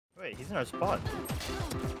Wait, he's in our spot.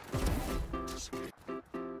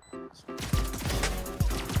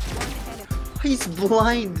 He's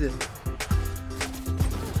blind.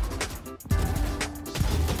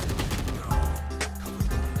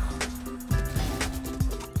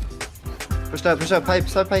 Push up,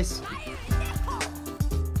 pipes.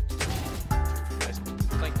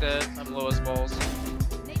 Flank dead, I'm low as balls.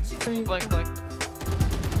 Flank.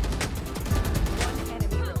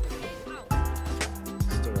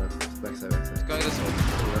 Still up. Backside. Going this way.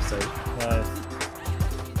 Left side. Nice.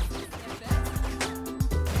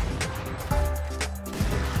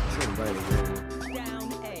 Someone died again. Down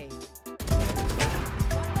A.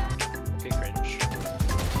 Big range.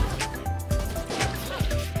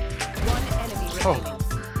 One enemy remaining.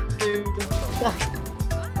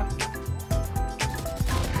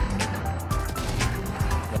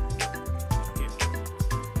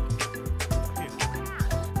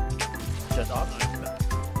 Just off.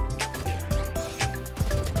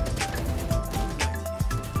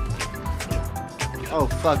 Oh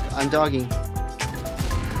fuck, I'm dogging.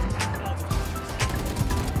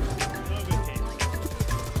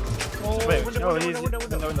 Wait, no, he's window. Oh,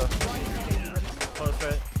 that's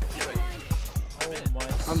right. Oh my.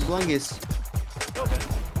 I'm blungus.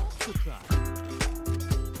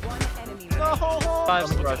 One enemy remaining. Five.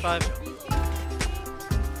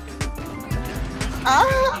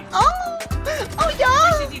 Oh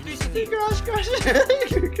yeah! Crash.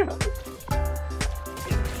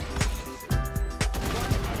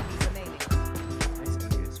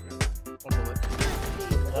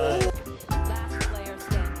 Last player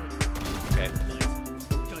standing. Okay.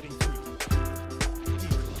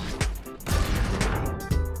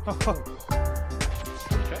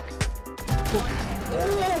 Check.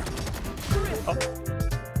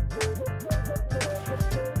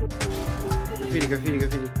 Graffiti.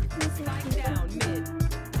 Spike down mid.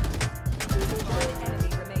 One enemy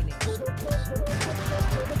remaining.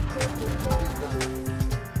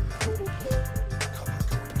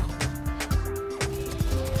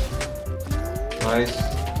 Nice.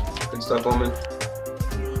 Good stuff, Omen.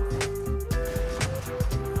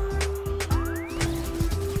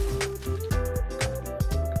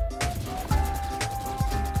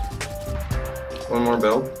 One more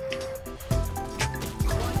bell.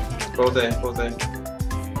 Both A. Spike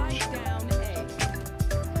down A.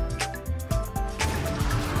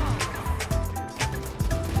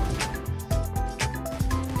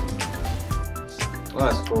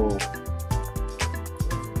 Let's go.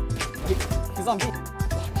 He's on B.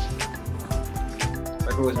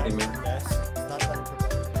 Back with me, man. Yes. It's not that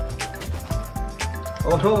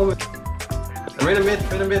Oh no! I'm in a mid.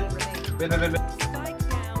 Mid. Spike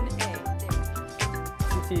down A.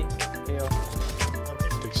 CT. KO.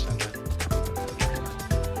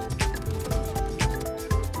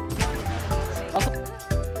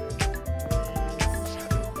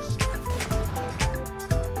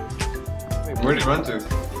 Where did he run to?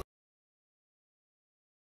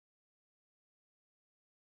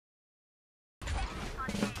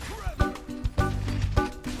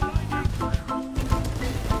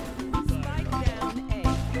 Spike down A.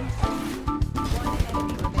 One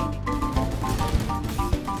enemy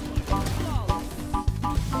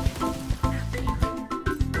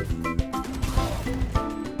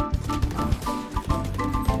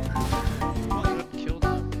remaining. Flawless. Killed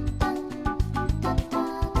him.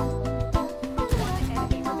 One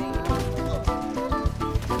enemy remaining.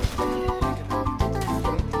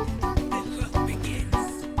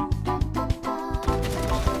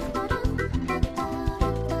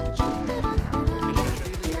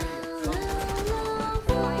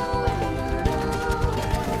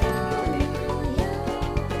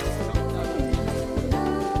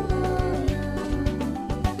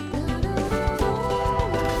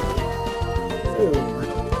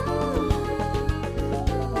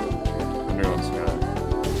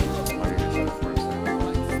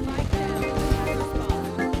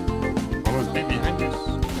 One enemy remaining. One enemy remaining.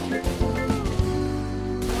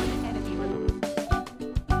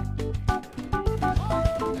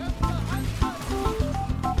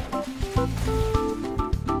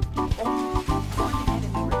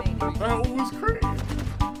 That was crazy.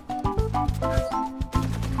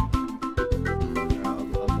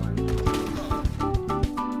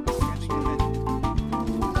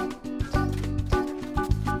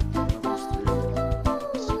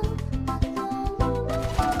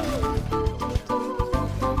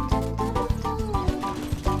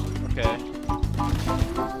 Okay.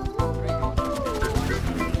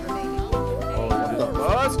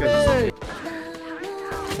 Let's go.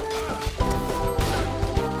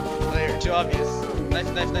 There, too obvious. Knife.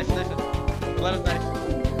 Let him knife.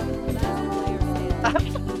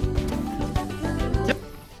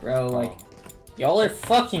 Bro, like, y'all are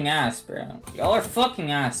fucking ass, bro. Y'all are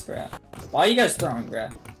fucking ass, bro. Why are you guys throwing, bro?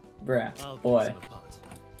 Bruh, boy.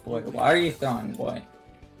 Boy, why are you throwing, boy?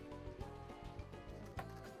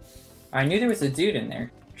 I knew there was a dude in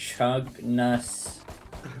there. Chugnus.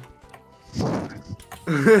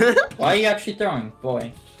 Why are you actually throwing,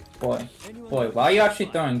 boy? Boy. Boy, why are you actually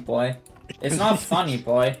throwing, boy? It's not funny,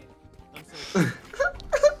 boy.